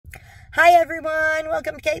Hi everyone,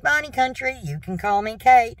 welcome to Kate Bonnie Country. You can call me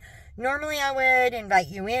Kate. Normally I would invite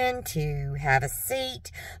you in to have a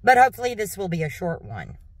seat, but hopefully this will be a short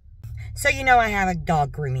one. So you know I have a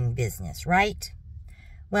dog grooming business, right?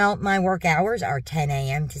 Well, my work hours are 10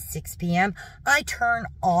 a.m. to 6 p.m. I turn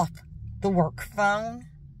off the work phone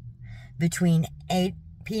between 8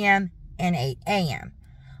 p.m. and 8 a.m.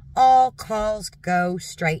 All calls go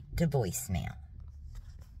straight to voicemail.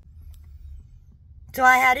 So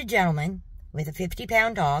I had a gentleman with a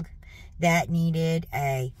 50-pound dog that needed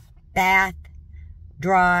a bath,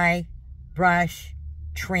 dry, brush,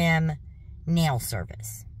 trim, nail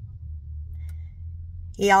service.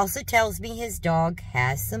 He also tells me his dog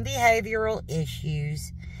has some behavioral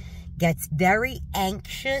issues, gets very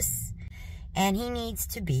anxious, and he needs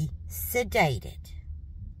to be sedated.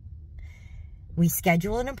 We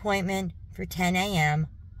schedule an appointment for 10 a.m.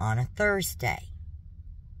 on a Thursday.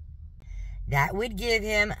 That would give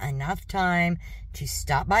him enough time to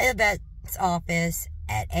stop by the vet's office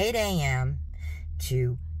at 8 a.m.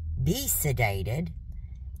 to be sedated,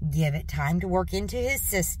 give it time to work into his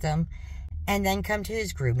system, and then come to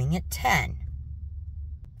his grooming at 10.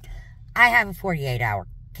 I have a 48-hour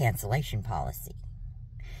cancellation policy.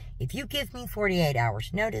 If you give me 48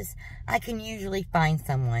 hours notice, I can usually find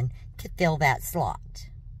someone to fill that slot.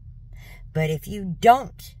 But if you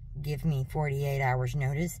don't give me 48 hours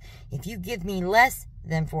notice, if you give me less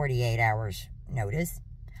than 48 hours notice,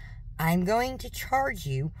 I'm going to charge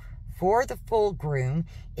you for the full groom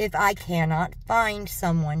if I cannot find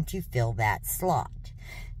someone to fill that slot.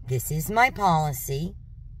 This is my policy.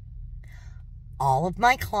 All of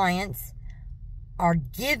my clients are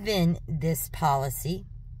given this policy.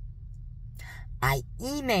 I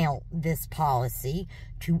email this policy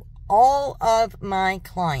to all of my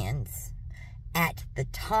clients at the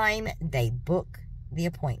time they book the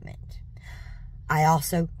appointment. I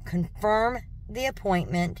also confirm the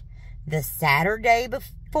appointment the Saturday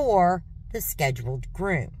before the scheduled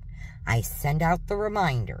groom. I send out the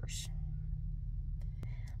reminders.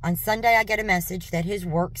 On Sunday, I get a message that his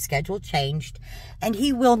work schedule changed and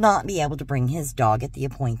he will not be able to bring his dog at the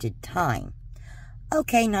appointed time.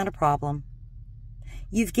 Okay, not a problem.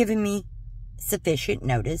 You've given me sufficient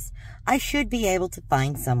notice. I should be able to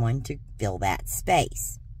find someone to fill that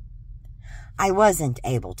space. I wasn't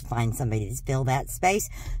able to find somebody to fill that space,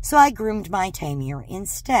 so I groomed my Tamir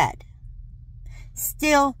instead.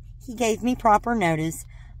 Still, he gave me proper notice.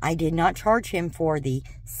 I did not charge him for the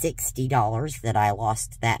 $60 that I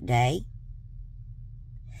lost that day,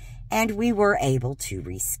 and we were able to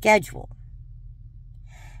reschedule.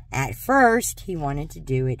 At first, he wanted to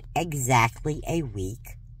do it exactly a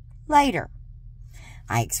week later.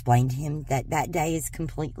 I explained to him that that day is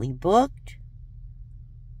completely booked.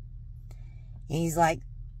 He's like,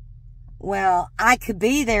 well, I could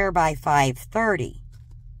be there by 5:30.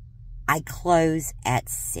 I close at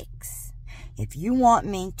 6. If you want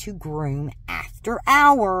me to groom after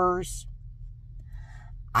hours,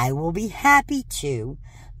 I will be happy to,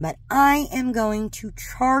 but I am going to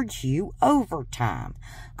charge you overtime.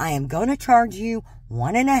 I am going to charge you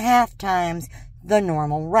 1.5 times the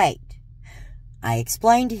normal rate. I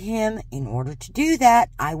explained to him in order to do that,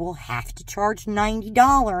 I will have to charge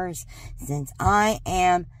 $90 since I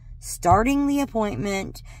am starting the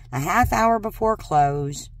appointment a half hour before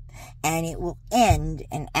close and it will end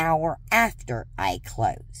an hour after I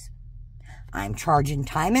close. I'm charging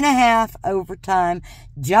time and a half overtime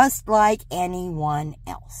just like anyone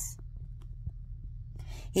else.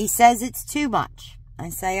 He says it's too much. I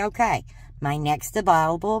say, okay, my next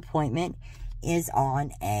available appointment is on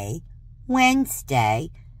a Wednesday,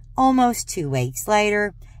 almost 2 weeks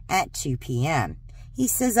later, at 2 p.m. He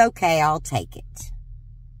says, okay, I'll take it.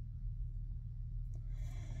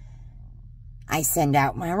 I send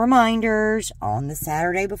out my reminders on the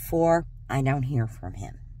Saturday before. I don't hear from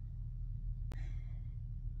him.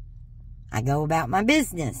 I go about my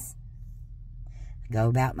business. I go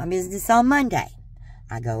about my business on Monday.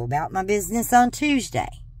 I go about my business on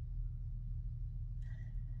Tuesday.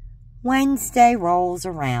 Wednesday rolls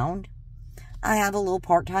around. I have a little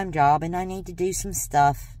part-time job and I need to do some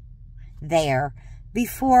stuff there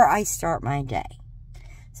before I start my day.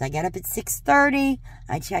 So I get up at 6:30.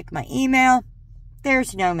 I check my email.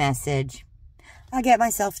 There's no message. I get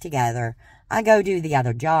myself together. I go do the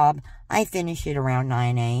other job. I finish it around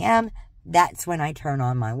 9 a.m. That's when I turn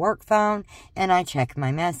on my work phone and I check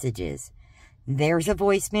my messages. There's a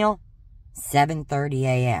voicemail, 7:30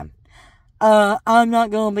 a.m. I'm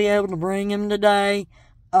not going to be able to bring him today.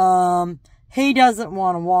 He doesn't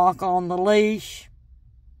want to walk on the leash.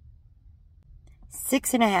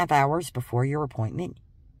 6.5 hours before your appointment,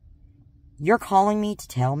 You're calling me to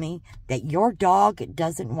tell me that your dog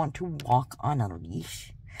doesn't want to walk on a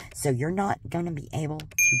leash, so you're not going to be able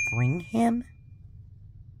to bring him?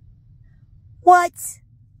 What?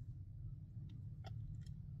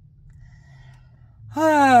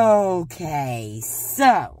 Okay,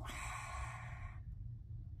 so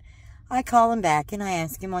I call him back and I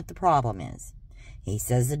ask him what the problem is. He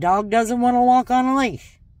says the dog doesn't want to walk on a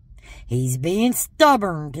leash. He's being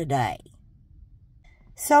stubborn today.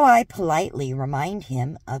 So I politely remind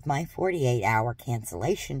him of my 48-hour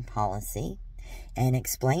cancellation policy and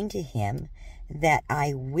explain to him that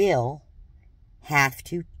I will have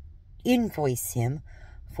to invoice him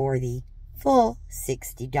for the full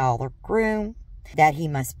 $60 groom, that he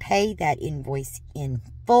must pay that invoice in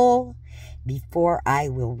full before I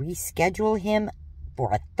will reschedule him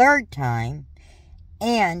for a third time,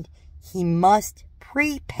 and he must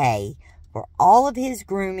prepay for all of his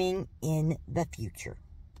grooming in the future.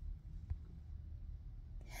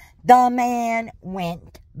 The man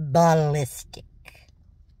went ballistic.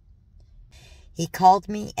 He called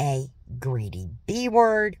me a greedy B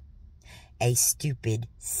word, a stupid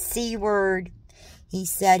C word. He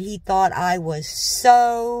said he thought I was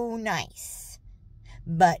so nice.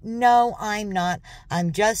 But no, I'm not.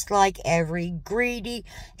 I'm just like every greedy,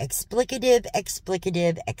 explicative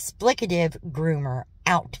groomer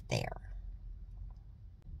out there.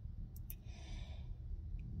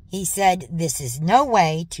 He said this is no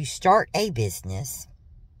way to start a business,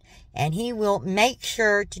 and he will make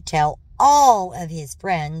sure to tell all of his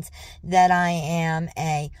friends that I am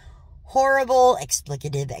a horrible,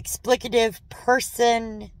 explicative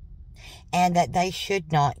person, and that they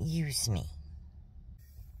should not use me.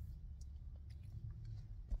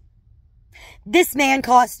 This man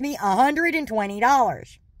cost me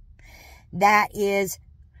 $120. That is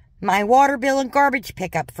my water bill and garbage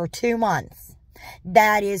pickup for 2 months.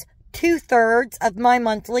 That is 2/3 of my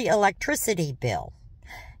monthly electricity bill.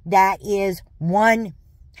 That is one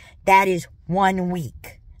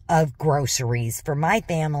week of groceries for my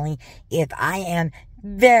family if I am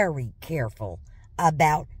very careful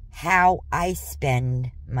about how I spend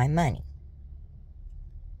my money.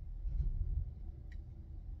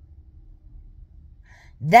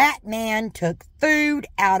 That man took food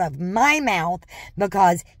out of my mouth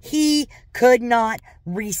because he could not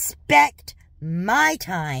respect my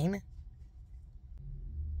time.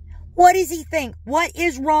 What does he think? What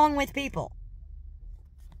is wrong with people?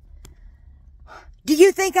 Do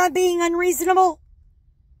you think I'm being unreasonable?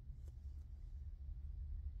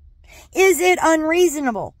 Is it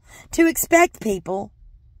unreasonable to expect people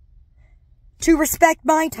to respect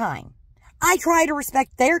my time? I try to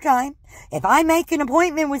respect their time. If I make an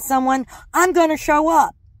appointment with someone, I'm going to show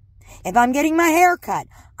up. If I'm getting my hair cut,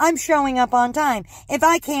 I'm showing up on time. If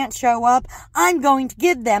I can't show up, I'm going to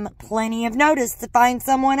give them plenty of notice to find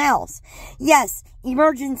someone else. Yes,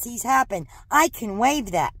 emergencies happen. I can waive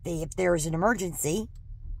that fee if there is an emergency.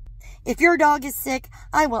 If your dog is sick,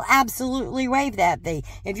 I will absolutely waive that fee.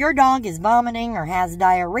 If your dog is vomiting or has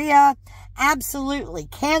diarrhea, absolutely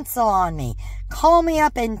cancel on me. Call me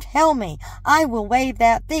up and tell me. I will waive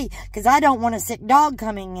that fee because I don't want a sick dog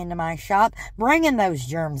coming into my shop bringing those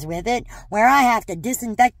germs with it where I have to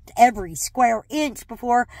disinfect every square inch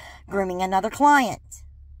before grooming another client.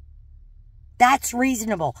 That's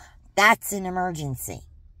reasonable. That's an emergency.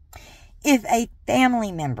 If a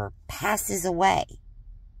family member passes away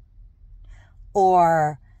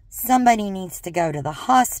or somebody needs to go to the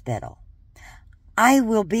hospital, I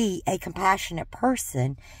will be a compassionate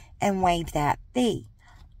person and waive that fee.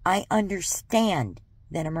 I understand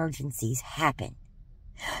that emergencies happen.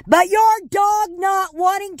 But your dog not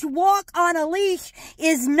wanting to walk on a leash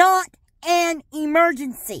is not an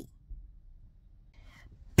emergency.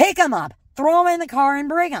 Pick him up, throw him in the car, and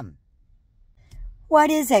bring him.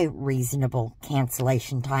 What is a reasonable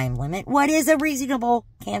cancellation time limit? What is a reasonable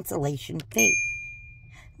cancellation fee?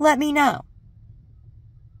 Let me know.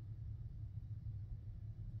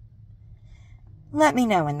 Let me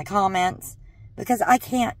know in the comments, because I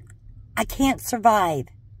can't survive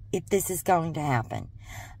if this is going to happen.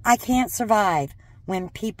 I can't survive when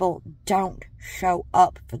people don't show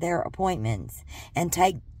up for their appointments and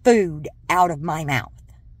take food out of my mouth.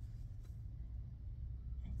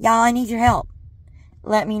 Y'all, I need your help.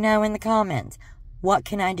 Let me know in the comments. What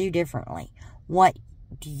can I do differently? What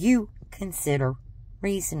do you consider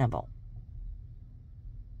reasonable?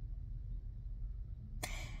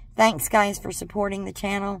 Thanks, guys, for supporting the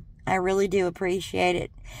channel. I really do appreciate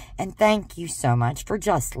it. And thank you so much for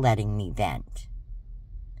just letting me vent.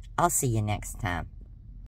 I'll see you next time.